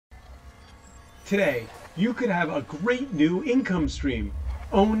Today, you could have a great new income stream,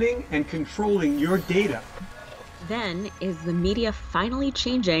 owning and controlling your data. Then, is the media finally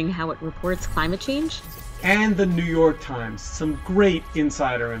changing how it reports climate change? And the New York Times, some great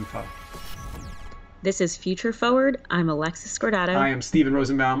insider info. This is Future Forward. I'm Alexis Scordato. I am Stephen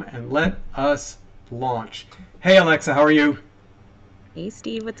Rosenbaum, and let us launch. Hey Alexa, how are you? Hey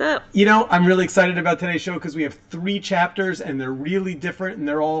Steve, what's up? You know, I'm really excited about today's show because we have 3 chapters and they're really different and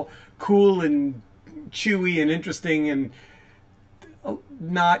they're all cool and chewy and interesting and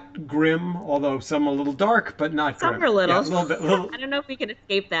not grim, although some a little dark, but not grim. Some are little. Yeah, a little bit. I don't know if we can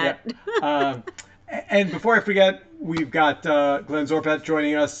escape that. Yeah. And before I forget, we've got Glenn Zorpat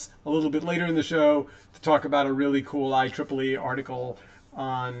joining us a little bit later in the show to talk about a really cool IEEE article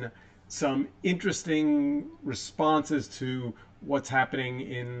on some interesting responses to what's happening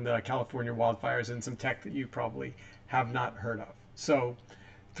in the California wildfires and some tech that you probably have not heard of. So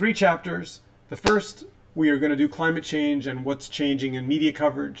 3 chapters. The first, we are going to do climate change and what's changing in media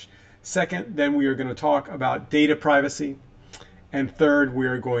coverage. Second, then we are going to talk about data privacy. And third, we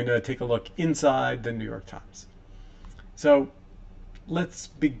are going to take a look inside the New York Times. So let's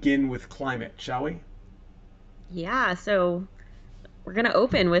begin with climate, shall we? Yeah, so we're going to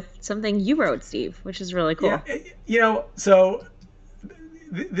open with something you wrote, Steve, which is really cool. Yeah, you know, so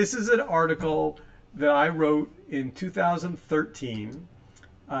this is an article that I wrote in 2013.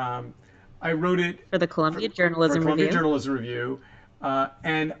 I wrote it for the Columbia Journalism Review,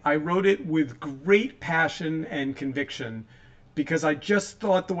 and I wrote it with great passion and conviction because I just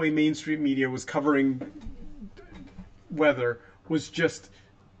thought the way mainstream media was covering weather was just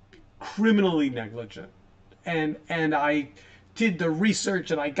criminally negligent. And I did the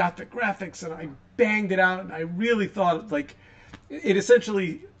research and I got the graphics and I banged it out, and I really thought, like, it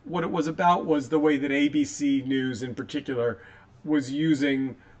essentially, what it was about was the way that ABC News in particular was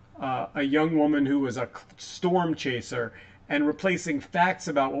using a young woman who was a storm chaser and replacing facts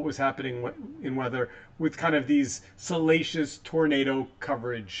about what was happening in weather with kind of these salacious tornado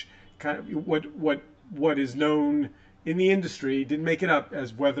coverage, kind of what is known in the industry, didn't make it up,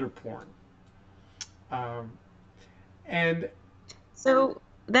 as weather porn. And so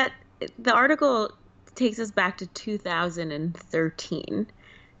that the article takes us back to 2013.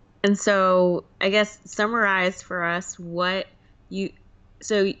 And so I guess summarize for us what you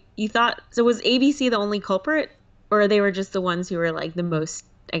thought, so was ABC the only culprit, or they were just the ones who were like the most,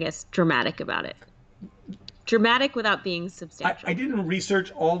 I guess, dramatic about it? Dramatic without being substantial. I didn't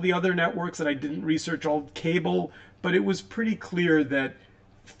research all the other networks and I didn't research all cable, but it was pretty clear that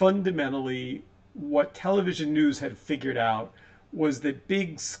fundamentally what television news had figured out was that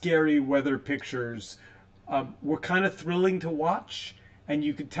big, scary weather pictures were kind of thrilling to watch, and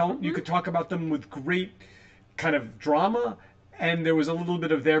you could talk about them with great kind of drama, and there was a little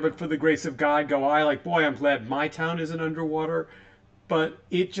bit of there, but for the grace of God, go I, like, boy, I'm glad my town isn't underwater. But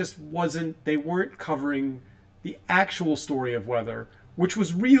it just wasn't, they weren't covering the actual story of weather, which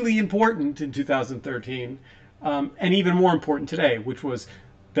was really important in 2013, and even more important today, which was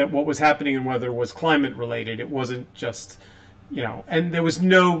that what was happening in weather was climate related. It wasn't just, you know, and there was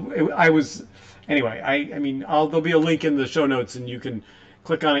no, anyway, I mean, there'll be a link in the show notes and you can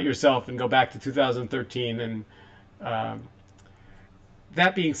click on it yourself and go back to 2013. And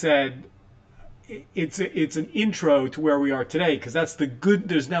that being said, it's an intro to where we are today, because that's the good,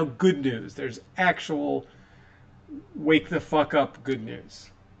 there's now good news. There's actual wake the fuck up good news.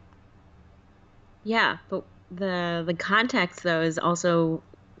 Yeah, but the context though is also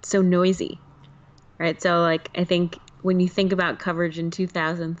so noisy, right? So like, I think when you think about coverage in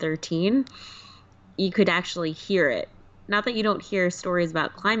 2013, you could actually hear it. Not that you don't hear stories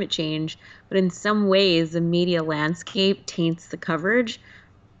about climate change, but in some ways the media landscape taints the coverage,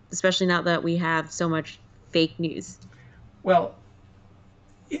 especially now that we have so much fake news. Well,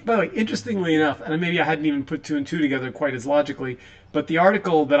 by the way, interestingly enough, and maybe I hadn't even put 2 and 2 together quite as logically, but the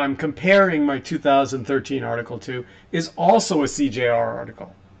article that I'm comparing my 2013 article to is also a CJR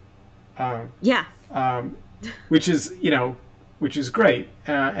article. Which is, you know, which is great.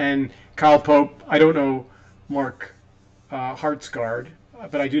 And Kyle Pope, I don't know Mark Hartsgaard,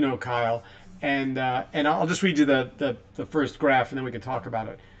 but I do know Kyle. And I'll just read you the first graph, and then we can talk about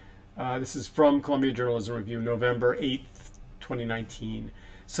it. This is from Columbia Journalism Review, November 8th, 2019.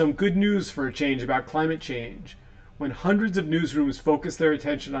 Some good news for a change about climate change. When hundreds of newsrooms focus their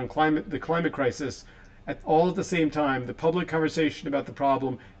attention on the climate crisis, all at the same time, the public conversation about the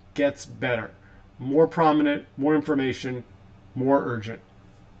problem gets better. More prominent, more information, more urgent.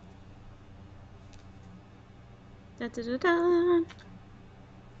 Da, da, da, da.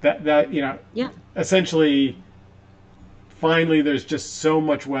 That you know, Yeah. Essentially, finally, there's just so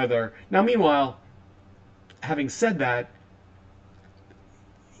much weather. Now, meanwhile, having said that,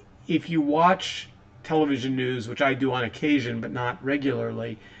 if you watch television news, which I do on occasion but not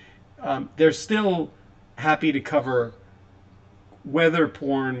regularly, they're still happy to cover weather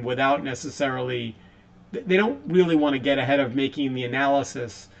porn without necessarily. They don't really want to get ahead of making the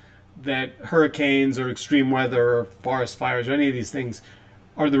analysis that hurricanes or extreme weather or forest fires or any of these things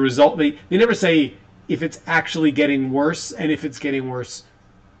are the result. They never say if it's actually getting worse and if it's getting worse,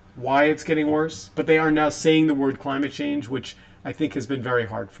 why it's getting worse. But they are now saying the word climate change, which I think has been very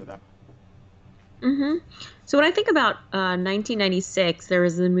hard for them. Hmm. So when I think about 1996, there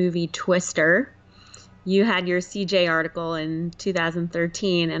was the movie Twister. You had your CJ article in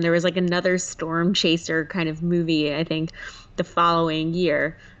 2013, and there was like another storm chaser kind of movie, I think, the following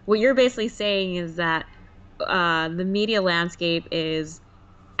year. What you're basically saying is that the media landscape is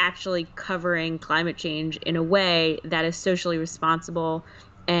actually covering climate change in a way that is socially responsible,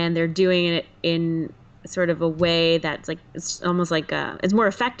 and they're doing it in sort of a way that's like it's almost like it's more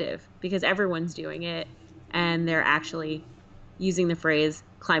effective because everyone's doing it, and they're actually using the phrase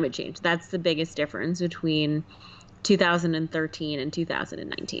climate change. That's the biggest difference between 2013 and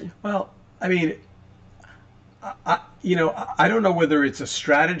 2019. Well, I mean, I don't know whether it's a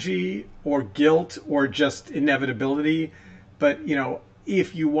strategy or guilt or just inevitability, but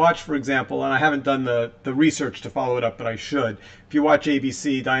if you watch, for example, and I haven't done the research to follow it up, but I should. If you watch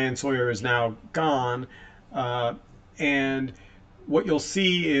ABC, Diane Sawyer is now gone, uh, and what you'll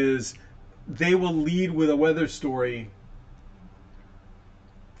see is they will lead with a weather story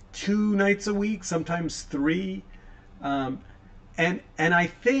 2 nights a week, sometimes three, um, and I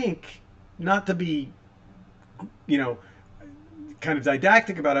think not to be you know kind of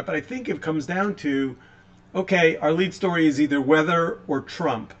didactic about it, but I think it comes down to okay, our lead story is either weather or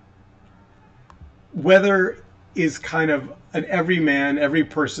Trump. Weather is kind of an everyman, every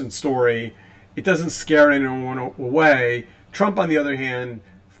person story. It doesn't scare anyone away. Trump, on the other hand,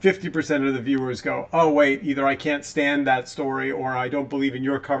 50% of the viewers go, "Oh wait, either I can't stand that story or I don't believe in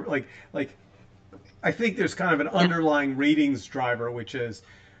your cover." Like I think there's kind of an Yeah. underlying ratings driver, which is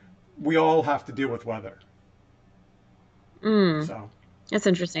we all have to deal with weather. Mm, So that's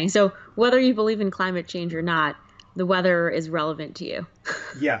interesting. So whether you believe in climate change or not, the weather is relevant to you.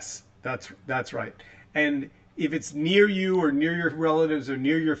 yes, that's right. And if it's near you or near your relatives or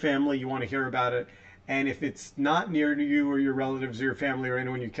near your family, you want to hear about it. And if it's not near to you or your relatives or your family or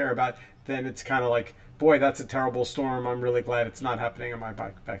anyone you care about, then it's kind of like, boy, that's a terrible storm. I'm really glad it's not happening in my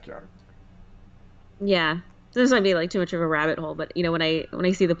backyard. Yeah. This might be like too much of a rabbit hole, but when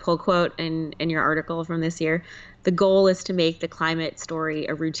I see the pull quote in your article from this year, the goal is to make the climate story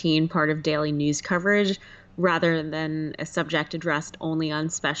a routine part of daily news coverage rather than a subject addressed only on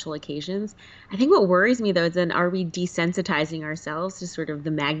special occasions. I think what worries me though is then are we desensitizing ourselves to sort of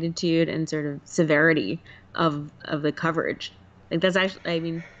the magnitude and sort of severity of the coverage? Like that's actually, I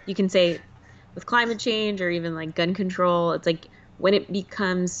mean, you can say with climate change or even like gun control, it's like when it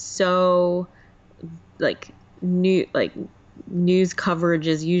becomes so like like news coverage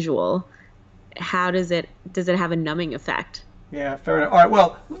as usual, how does it have a numbing effect? Yeah, fair enough. All right,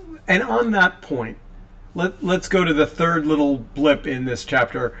 well, and on that point, let's go to the third little blip in this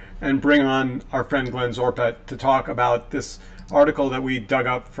chapter and bring on our friend Glenn Zorpet to talk about this article that we dug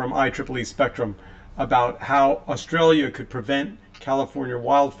up from IEEE Spectrum about how Australia could prevent California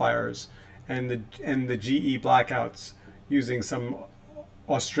wildfires and the GE blackouts using some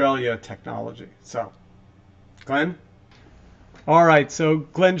Australia technology. So, Glenn? All right, so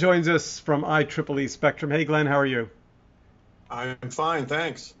Glenn joins us from IEEE Spectrum. Hey, Glenn, how are you? I'm fine,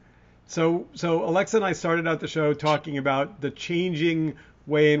 thanks. So Alexa and I started out the show talking about the changing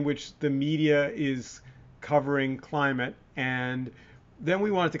way in which the media is covering climate, and then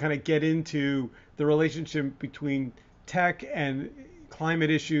we wanted to kind of get into the relationship between tech and climate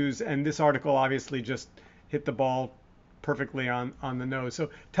issues, and this article obviously just hit the ball perfectly on the nose. So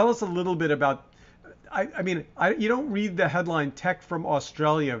tell us a little bit about. I mean, you don't read the headline "Tech from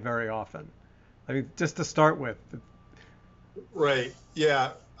Australia" very often. I mean, just to start with. Right,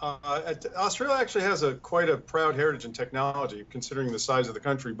 yeah. Australia actually has quite a proud heritage in technology, considering the size of the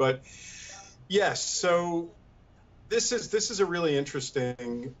country. But yes, so this is a really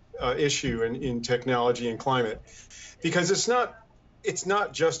interesting issue in technology and climate because it's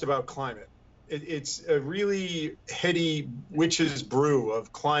not just about climate. It's a really heady witch's brew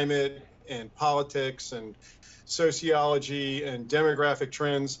of climate and politics and sociology and demographic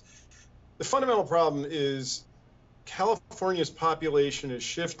trends. The fundamental problem is California's population is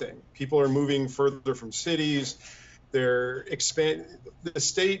shifting. People are moving further from cities. The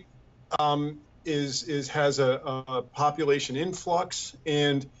state is has a population influx,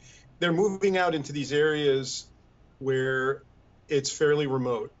 and they're moving out into these areas where it's fairly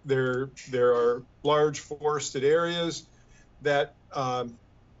remote. There are large forested areas that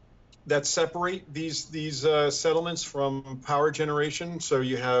that separate these settlements from power generation. So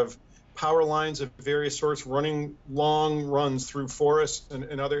you have power lines of various sorts running long runs through forests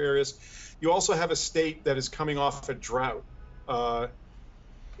and other areas. You also have a state that is coming off a drought.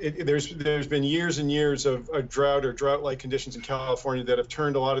 There's been years and years of drought or drought-like conditions in California that have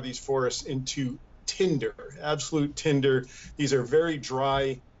turned a lot of these forests into tinder, absolute tinder. These are very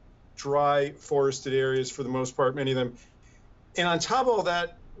dry forested areas for the most part, many of them. And on top of all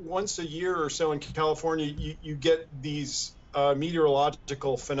that, once a year or so in California, you get these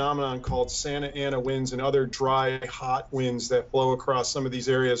meteorological phenomenon called Santa Ana winds and other dry, hot winds that blow across some of these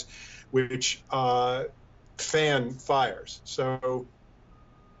areas, which fan fires. So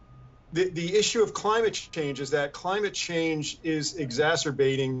the issue of climate change is that climate change is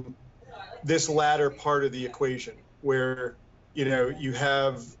exacerbating this latter part of the equation, where you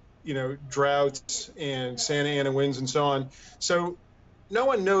have droughts and Santa Ana winds and so on. So no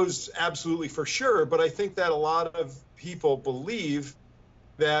one knows absolutely for sure, but I think that a lot of people believe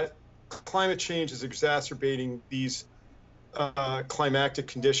that climate change is exacerbating these climatic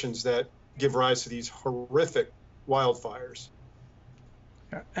conditions that give rise to these horrific wildfires.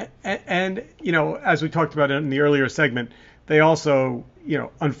 And as we talked about in the earlier segment, they also,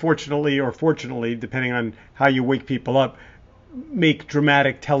 unfortunately or fortunately, depending on how you wake people up, make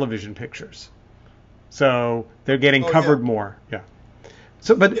dramatic television pictures. So they're getting covered more. Yeah.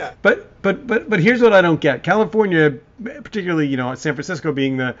 So, but here's what I don't get. California, particularly, San Francisco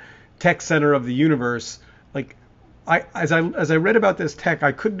being the tech center of the universe, like as I read about this tech,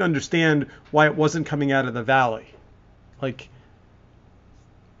 I couldn't understand why it wasn't coming out of the valley. Like,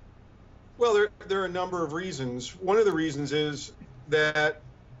 well, there are a number of reasons. One of the reasons is that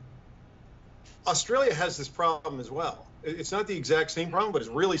Australia has this problem as well. It's not the exact same problem, but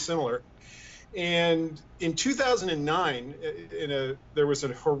it's really similar. And in 2009, there was a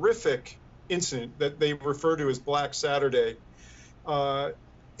horrific incident that they refer to as Black Saturday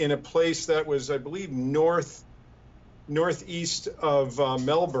in a place that was, I believe, northeast of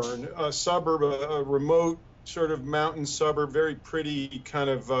Melbourne, a suburb, a remote sort of mountain suburb, very pretty kind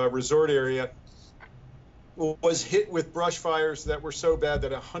of resort area, was hit with brush fires that were so bad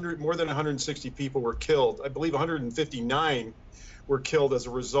that more than 160 people were killed. I believe 159 were killed as a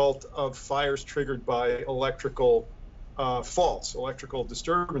result of fires triggered by electrical faults, electrical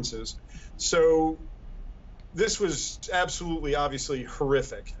disturbances. So this was absolutely, obviously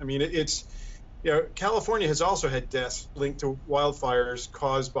horrific. I mean, California has also had deaths linked to wildfires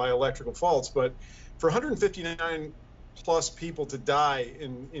caused by electrical faults, but for 159 plus people to die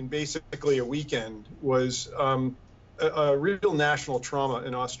in basically a weekend was a real national trauma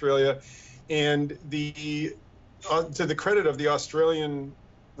in Australia. And to the credit of the Australian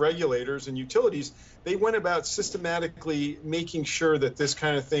regulators and utilities, they went about systematically making sure that this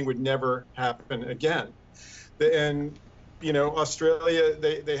kind of thing would never happen again. And, Australia,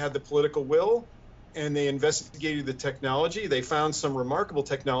 they had the political will, and they investigated the technology. They found some remarkable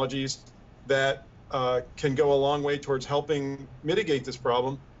technologies that can go a long way towards helping mitigate this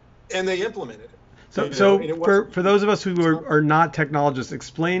problem, and they implemented it. So for those of us who are not technologists,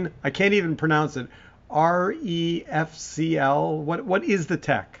 explain. I can't even pronounce it. REFCL. What is the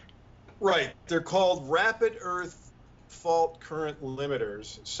tech? Right. They're called Rapid Earth Fault Current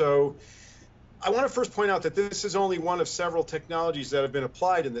Limiters. So I want to first point out that this is only one of several technologies that have been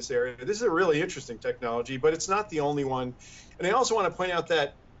applied in this area. This is a really interesting technology, but it's not the only one. And I also want to point out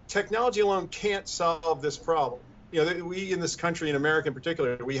that technology alone can't solve this problem. We in this country, in America in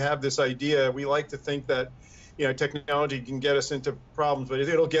particular, we have this idea. We like to think that, technology can get us into problems, but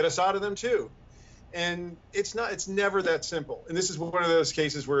it'll get us out of them too. And it's not. It's never that simple. And this is one of those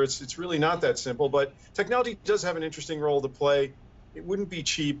cases where it's really not that simple. But technology does have an interesting role to play. It wouldn't be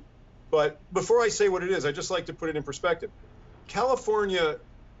cheap. But before I say what it is, I just like to put it in perspective. California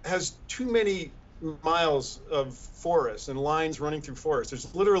has too many miles of forest and lines running through forest.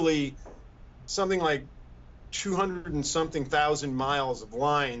 There's literally something like 200 and something thousand miles of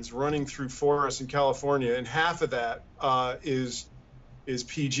lines running through forests in California, and half of that is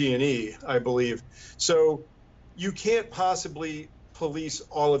PG&E, I believe. So you can't possibly police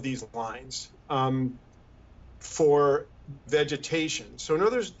all of these lines for vegetation. So in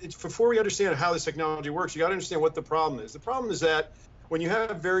others, before we understand how this technology works, you got to understand what the problem is. The problem is that when you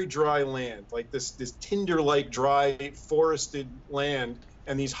have very dry land, like this tinder-like dry forested land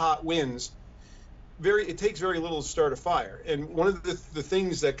and these hot winds, it takes very little to start a fire. And one of the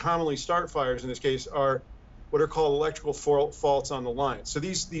things that commonly start fires in this case are what are called electrical faults on the line. So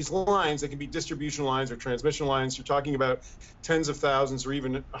these lines, they can be distribution lines or transmission lines. You're talking about tens of thousands or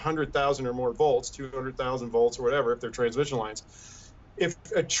even 100,000 or more volts, 200,000 volts or whatever, if they're transmission lines. If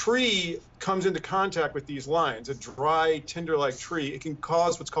a tree comes into contact with these lines, a dry, tinder-like tree, it can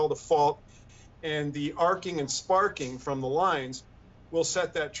cause what's called a fault, and the arcing and sparking from the lines will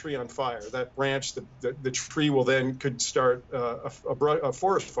set that tree on fire. That branch, the tree will then could start a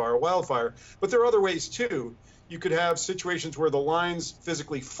forest fire, a wildfire. But there are other ways too. You could have situations where the lines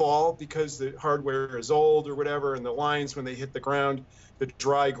physically fall because the hardware is old or whatever, and the lines, when they hit the ground, the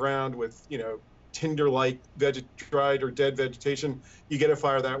dry ground with, tinder-like dried or dead vegetation, you get a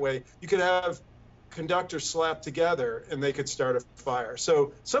fire that way. You could have conductors slapped together and they could start a fire.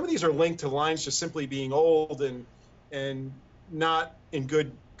 So some of these are linked to lines just simply being old and not in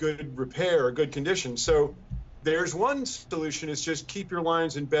good repair or good condition. So there's one solution, is just keep your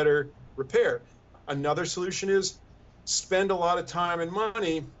lines in better repair. Another solution is spend a lot of time and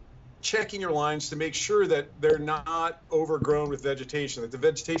money checking your lines to make sure that they're not overgrown with vegetation, that the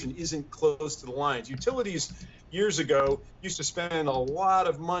vegetation isn't close to the lines. Utilities years ago used to spend a lot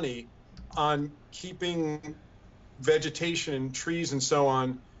of money on keeping vegetation and trees and so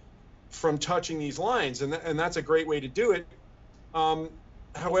on from touching these lines, and that's a great way to do it.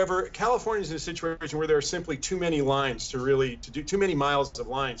 However, California is in a situation where there are simply too many lines to do too many miles of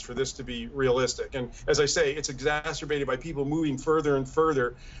lines for this to be realistic. And as I say, it's exacerbated by people moving further and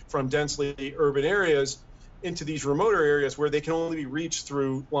further from densely urban areas into these remoter areas where they can only be reached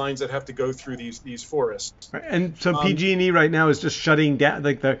through lines that have to go through these forests. And so PG&E right now is just shutting down,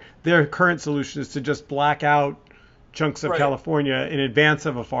 like their current solution is to just black out chunks of California in advance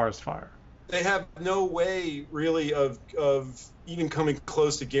of a forest fire. They have no way really of even coming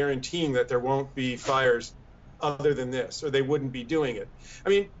close to guaranteeing that there won't be fires other than this, or they wouldn't be doing it. I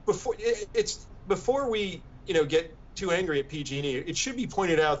mean, before we get too angry at PG&E, it should be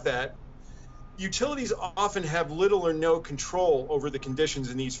pointed out that utilities often have little or no control over the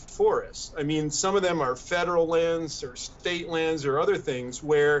conditions in these forests. I mean, some of them are federal lands or state lands or other things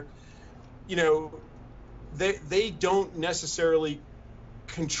where, they don't necessarily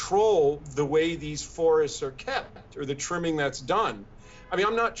control the way these forests are kept or the trimming that's done. I mean,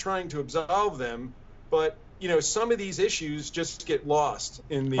 I'm not trying to absolve them, but some of these issues just get lost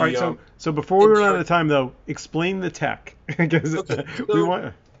in the. All right, so before we run out of time, though, explain the tech, because okay, we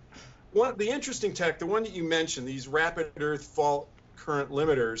want. The interesting tech, the one that you mentioned, these rapid earth fault current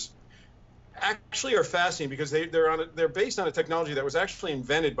limiters, actually are fascinating because they're based on a technology that was actually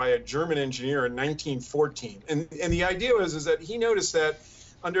invented by a German engineer in 1914, and the idea is that he noticed that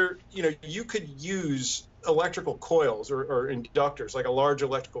you could use electrical coils or inductors, like a large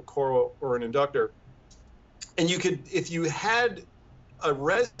electrical coil or an inductor, and you could, if you had a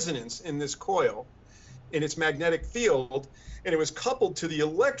resonance in this coil in its magnetic field and it was coupled to the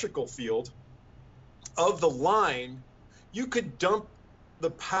electrical field of the line, you could dump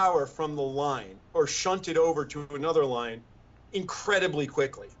the power from the line or shunt it over to another line incredibly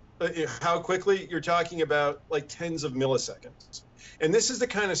quickly. How quickly? You're talking about like tens of milliseconds. And this is the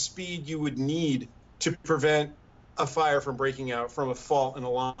kind of speed you would need to prevent a fire from breaking out from a fault in a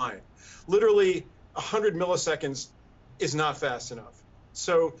line. Literally 100 milliseconds is not fast enough.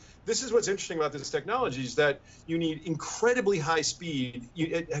 So this is what's interesting about this technology, is that you need incredibly high speed.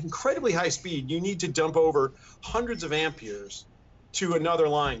 At incredibly high speed, you need to dump over hundreds of amperes to another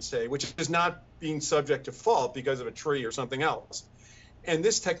line, say, which is not being subject to fault because of a tree or something else. And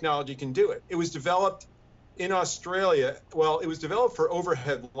this technology can do it. It was developed in Australia. Well, it was developed for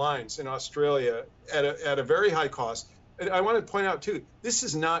overhead lines in Australia at a very high cost. And I want to point out, too, this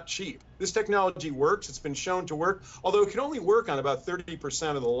is not cheap. This technology works. It's been shown to work, although it can only work on about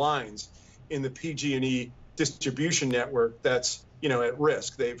 30% of the lines in the PG&E distribution network that's, at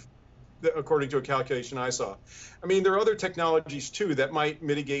risk. According to a calculation I saw. I mean, there are other technologies, too, that might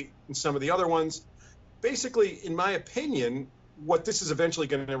mitigate some of the other ones. Basically, in my opinion, what this is eventually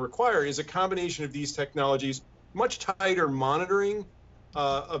going to require is a combination of these technologies, much tighter monitoring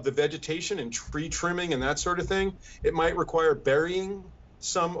of the vegetation and tree trimming and that sort of thing. It might require burying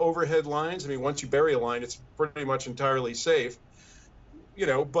some overhead lines. I mean, once you bury a line, it's pretty much entirely safe,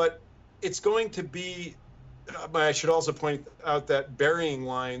 but it's going to be, I should also point out that burying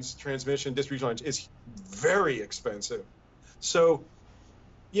lines, transmission, distribution lines, is very expensive. So,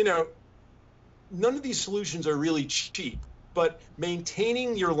 none of these solutions are really cheap, but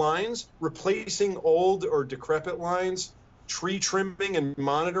maintaining your lines, replacing old or decrepit lines, tree trimming and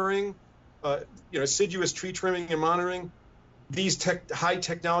monitoring, assiduous tree trimming and monitoring, these high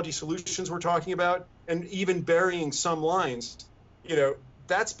technology solutions we're talking about, and even burying some lines,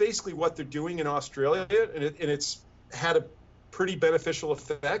 that's basically what they're doing in Australia, and it's had a pretty beneficial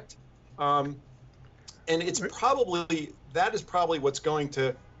effect. And that is probably what's going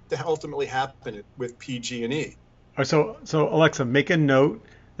to ultimately happen with PG&E. So Alexa, make a note.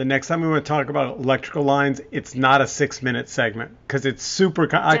 The next time we want to talk about electrical lines, it's not a 6-minute segment because it's super.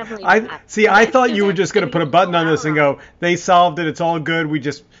 I thought you were just going to put a button on this and go, they solved it. It's all good. We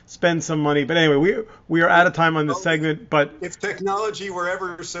just spend some money. But anyway, we are out of time on this segment. But if technology were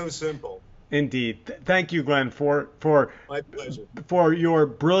ever so simple. Indeed. Thank you, Glenn, for my pleasure. For your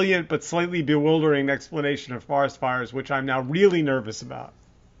brilliant but slightly bewildering explanation of forest fires, which I'm now really nervous about.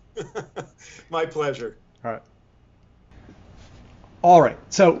 My pleasure. All right.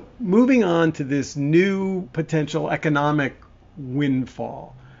 So moving on to this new potential economic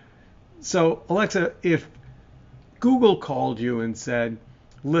windfall. So Alexa, if Google called you and said,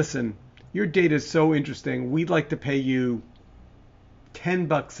 listen, your data is so interesting, we'd like to pay you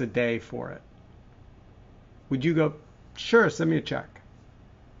 $10 a day for it, would you go, sure, send me a check?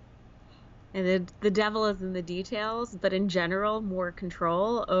 And the devil is in the details, but in general, more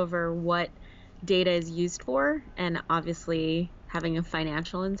control over what data is used for, and obviously having a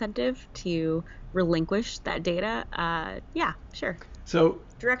financial incentive to relinquish that data. Yeah, sure. So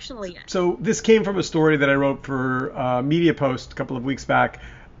directionally, yes. So this came from a story that I wrote for Media Post a couple of weeks back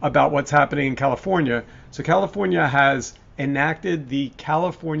about what's happening in California. So California has enacted the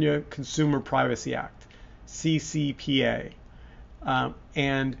California Consumer Privacy Act, CCPA.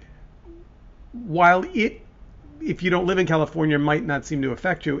 And while if you don't live in California, might not seem to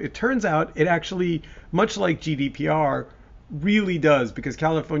affect you, it turns out it actually, much like GDPR, really does, because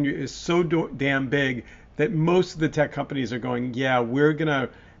California is so damn big that most of the tech companies are going, yeah, we're going to,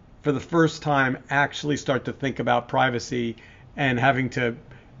 for the first time, actually start to think about privacy and having to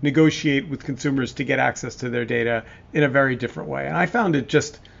negotiate with consumers to get access to their data in a very different way. And I found it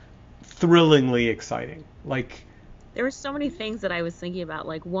just thrillingly exciting. There were so many things that I was thinking about.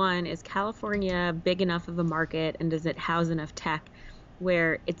 Like, one, is California big enough of a market, and does it house enough tech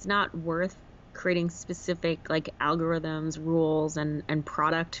where it's not worth creating specific algorithms, rules, and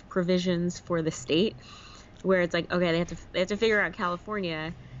product provisions for the state, where it's like, okay, they have to figure out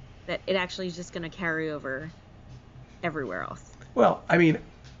California, that it actually is just going to carry over everywhere else. Well,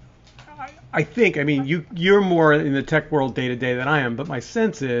 I think you're more in the tech world day to day than I am, but my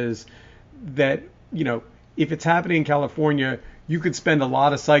sense is that, if it's happening in California, you could spend a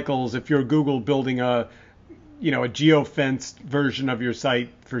lot of cycles if you're Google building a geo-fenced version of your site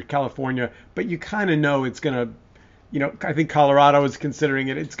for California, but you kind of know it's going to, I think Colorado is considering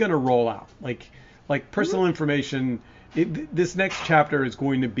it. It's going to roll out. Like personal information, this next chapter is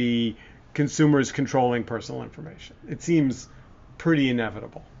going to be consumers controlling personal information. It seems pretty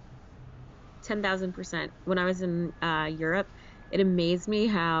inevitable. 10,000%. When I was in Europe, it amazed me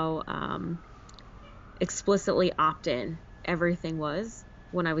how explicitly opt-in everything was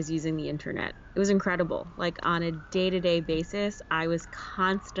when I was using the internet. It was incredible. On a day-to-day basis, I was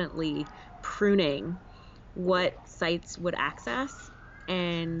constantly pruning what sites would access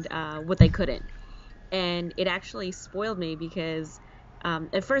and what they couldn't. And it actually spoiled me because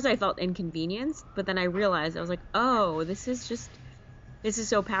at first I felt inconvenienced, but then I realized, I was like, oh, this is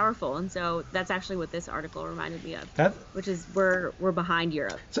so powerful. And so that's actually what this article reminded me of, which is we're behind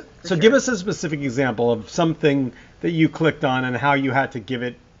Europe. So sure. Give us a specific example of something that you clicked on and how you had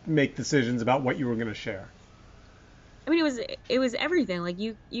to make decisions about what you were going to share. It was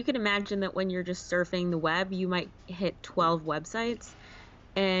everything. You can imagine that when you're just surfing the web, you might hit 12 websites,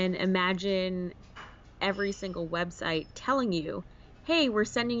 and imagine every single website telling you, hey, we're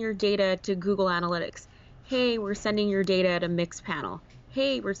sending your data to Google Analytics. Hey, we're sending your data to Mixpanel.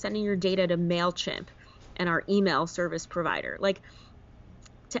 Hey, we're sending your data to MailChimp and our email service provider.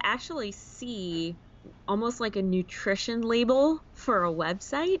 To actually see almost like a nutrition label for a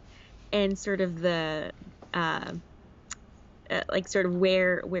website, and sort of the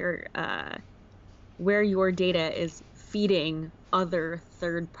where your data is feeding other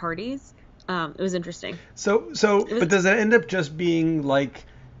third parties. It was interesting. But does it end up just being like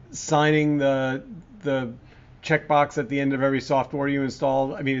signing the checkbox at the end of every software you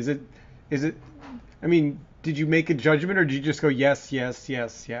install? Is it? Did you make a judgment, or did you just go yes, yes,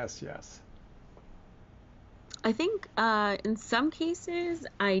 yes, yes, yes? I think in some cases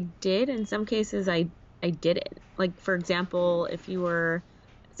I did. In some cases I didn't. For example, if you were,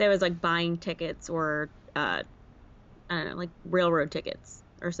 say I was buying tickets or I don't know, railroad tickets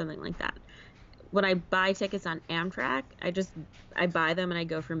or something like that. When I buy tickets on Amtrak, I buy them and I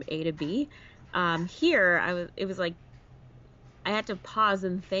go from A to B. Here it was I had to pause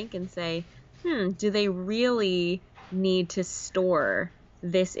and think and say, do they really need to store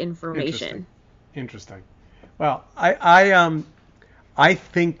this Interesting. information. Interesting. Well, I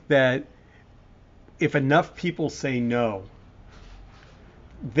think that if enough people say no,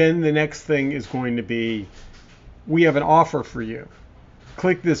 then the next thing is going to be, we have an offer for you.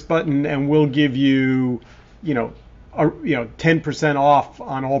 Click this button and we'll give you, you know, 10% off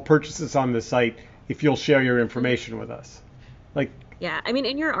on all purchases on the site if you'll share your information with us. Like, Yeah, I mean,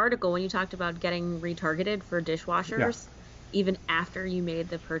 in your article, when you talked about getting retargeted for yeah. dishwashers, even after you made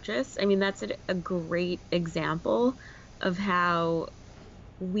the purchase, I mean, that's a great example of how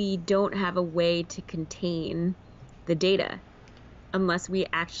we don't have a way to contain the data unless we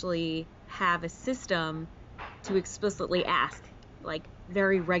actually have a system to explicitly ask, like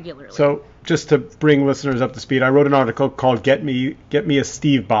very regularly. So just to bring listeners up to speed, I wrote an article called "Get Me a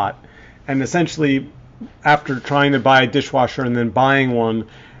Steve Bot," and essentially, after trying to buy a dishwasher and then buying one,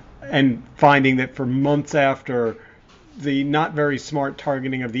 and finding that for months after, the not very smart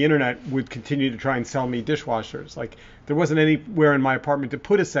targeting of the internet would continue to try and sell me dishwashers. Like, there wasn't anywhere in my apartment to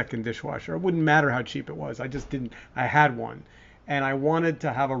put a second dishwasher. It wouldn't matter how cheap it was. I just didn't. I had one, and I wanted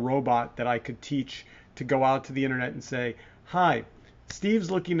to have a robot that I could teach to go out to the internet and say, "Hi, Steve's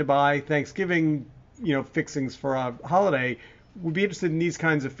looking to buy Thanksgiving, fixings for a holiday. Would be interested in these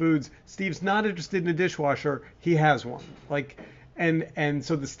kinds of foods. Steve's not interested in a dishwasher. He has one." Like, and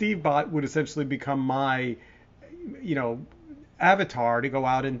so the Steve bot would essentially become my, avatar to go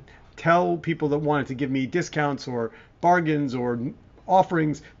out and tell people that wanted to give me discounts or bargains or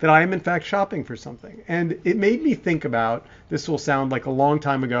offerings that I am in fact shopping for something. And it made me think about, this will sound like a long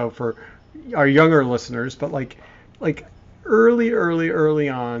time ago for our younger listeners, but like early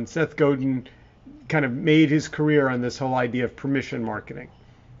on, Seth Godin kind of made his career on this whole idea of permission marketing.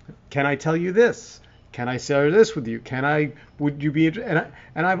 Can I tell you this? Can I share this with you? Would you be interested?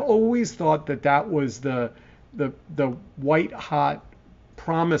 And I've always thought that was the white hot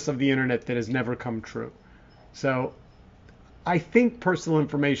promise of the internet that has never come true. So I think personal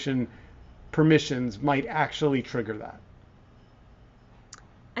information permissions might actually trigger that.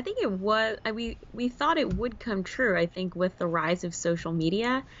 I think it was, we thought it would come true, I think, with the rise of social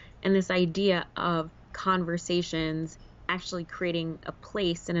media and this idea of conversations actually creating a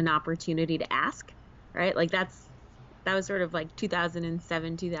place and an opportunity to ask, right? Like that was sort of like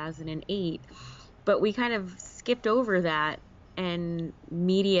 2007, 2008, but we kind of skipped over that, and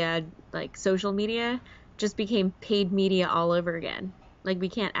media, like social media, just became paid media all over again. Like we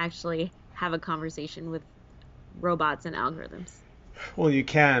can't actually have a conversation with robots and algorithms. Well, you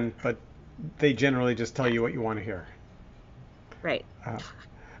can, but they generally just tell you what you want to hear. Right.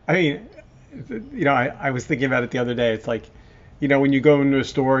 I mean, I was thinking about it the other day. It's like, when you go into a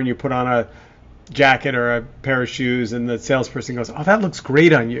store and you put on a jacket or a pair of shoes and the salesperson goes, "Oh, that looks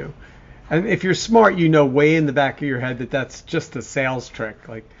great on you." And if you're smart, way in the back of your head that that's just a sales trick.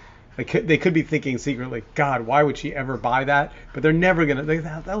 Like they could be thinking secretly, "God, why would she ever buy that?" But they're never gonna.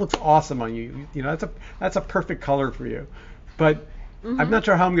 That looks awesome on you. That's a perfect color for you. But I'm not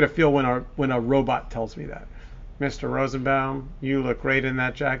sure how I'm gonna feel when a robot tells me that. "Mr. Rosenbaum, you look great in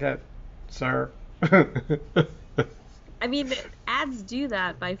that jacket, sir." I mean, ads do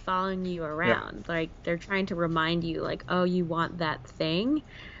that by following you around. Yeah. Like they're trying to remind you, like, oh, you want that thing.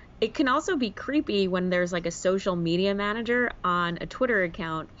 It can also be creepy when there's like a social media manager on a Twitter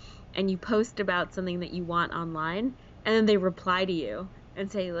account and you post about something that you want online, and then they reply to you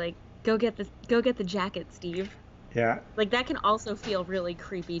and say, like, go get the jacket, Steve. Yeah. Like that can also feel really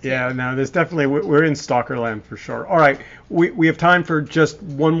creepy too. Yeah, no, there's definitely, we're in stalker land for sure. All right, we have time for just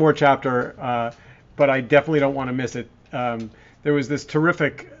one more chapter, but I definitely don't want to miss it. There was this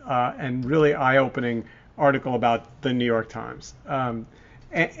terrific and really eye-opening article about the New York Times.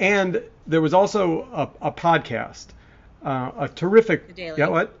 And there was also a podcast, a terrific. The Daily. Yeah,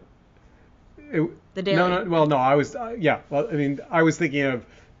 what? The Daily. No. I was. Well, I mean, I was thinking of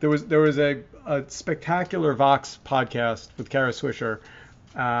there was a spectacular Vox podcast with Kara Swisher,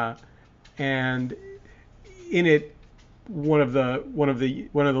 and in it, one of the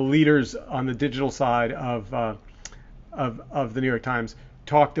leaders on the digital side of the New York Times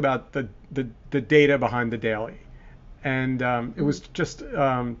talked about the data behind the Daily. And it was just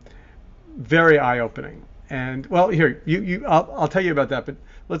very eye-opening. And well, here I'll tell you about that. But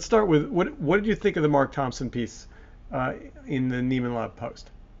let's start with what did you think of the Mark Thompson piece in the Neiman Lab Post?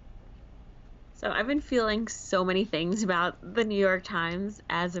 So I've been feeling so many things about the New York Times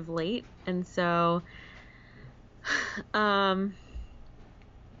as of late, and so I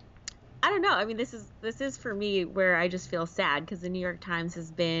don't know. I mean, this is for me where I just feel sad because the New York Times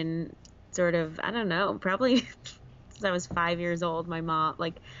has been sort of, I don't know, probably. I was 5 years old, my mom,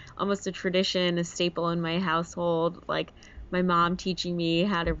 like almost a tradition, a staple in my household. Like my mom teaching me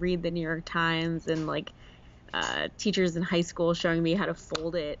how to read the New York Times, and like teachers in high school showing me how to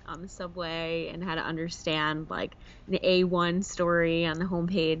fold it on the subway and how to understand like an A1 story on the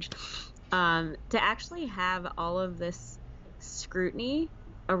homepage. To actually have all of this scrutiny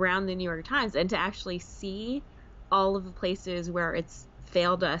around the New York Times and to actually see all of the places where it's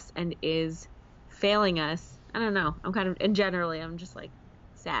failed us and is failing us. I don't know. I'm kind of, and generally, I'm just like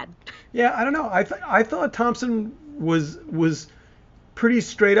sad. Yeah, I don't know. I thought Thompson was pretty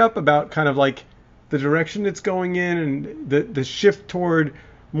straight up about kind of like the direction it's going in and the shift toward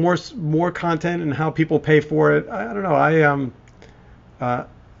more content and how people pay for it. I don't know.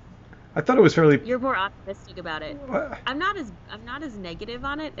 I thought it was fairly. You're more optimistic about it. I'm not as negative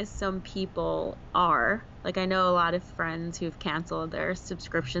on it as some people are. Like, I know a lot of friends who've canceled their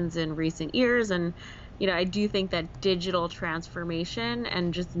subscriptions in recent years, and I do think that digital transformation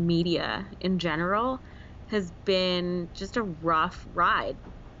and just media in general has been just a rough ride,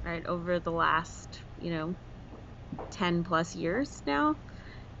 right, over the last 10 plus years now.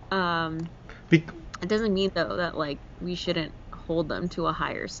 It doesn't mean though that like we shouldn't hold them to a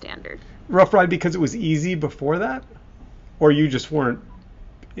higher standard. Rough ride because it was easy before that, or you just weren't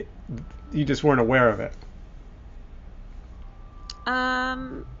aware of it.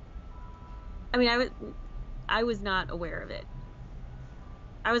 I mean, I was not aware of it.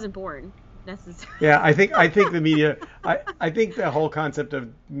 I wasn't born necessarily. Yeah, I think the media. I think the whole concept of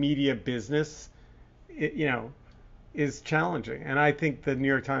media business, is challenging, and I think the New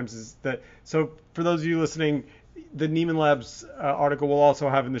York Times is that. So for those of you listening, the Neiman Labs article we'll also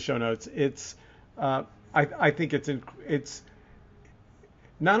have in the show notes. It's I think it's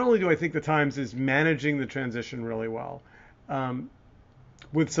not only do I think the Times is managing the transition really well,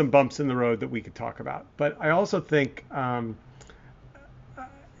 with some bumps in the road that we could talk about, but I also think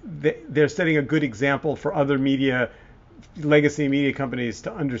they're setting a good example for other legacy media companies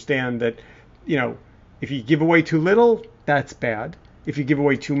to understand that, if you give away too little, that's bad. If you give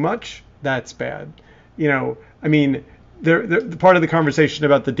away too much, that's bad. I mean, they're part of the conversation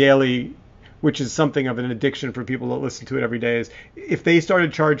about the Daily, which is something of an addiction for people that listen to it every day, is if they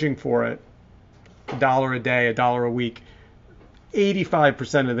started charging for it $1 a day, $1 a week,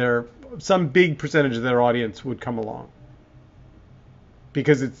 85% of some big percentage of their audience would come along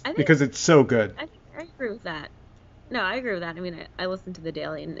because it's so good. I agree with that. No, I agree with that. I mean, I listen to the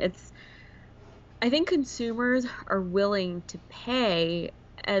Daily, and I think consumers are willing to pay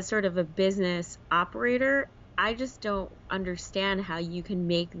as sort of a business operator. I just don't understand how you can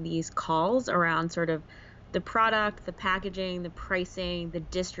make these calls around sort of the product, the packaging, the pricing, the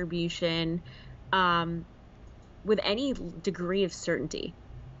distribution, with any degree of certainty.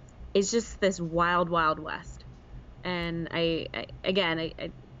 It's just this wild, wild west. And my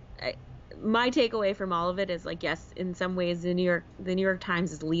takeaway from all of it is like, yes, in some ways the New York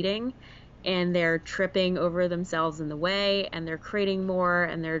Times is leading, and they're tripping over themselves in the way, and they're creating more,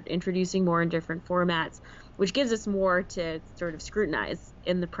 and they're introducing more in different formats, which gives us more to sort of scrutinize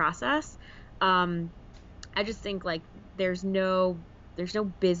in the process. I just think like there's no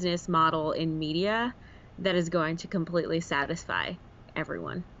business model in media that is going to completely satisfy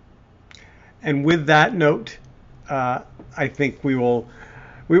everyone. And with that note, I think we'll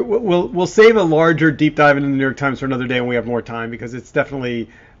save a larger deep dive into the New York Times for another day when we have more time, because it's definitely,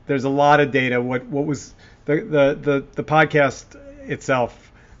 there's a lot of data. What was the podcast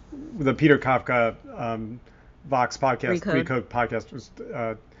itself, the Peter Kafka Vox podcast, Recode podcast, was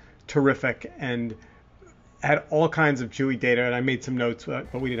terrific and had all kinds of chewy data, and I made some notes,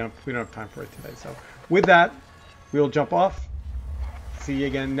 but we don't have time for it today. So with that, we'll jump off. See you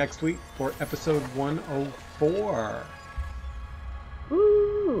again next week for episode 104.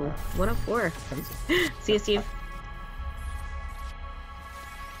 Woo! 104. See you, Steve.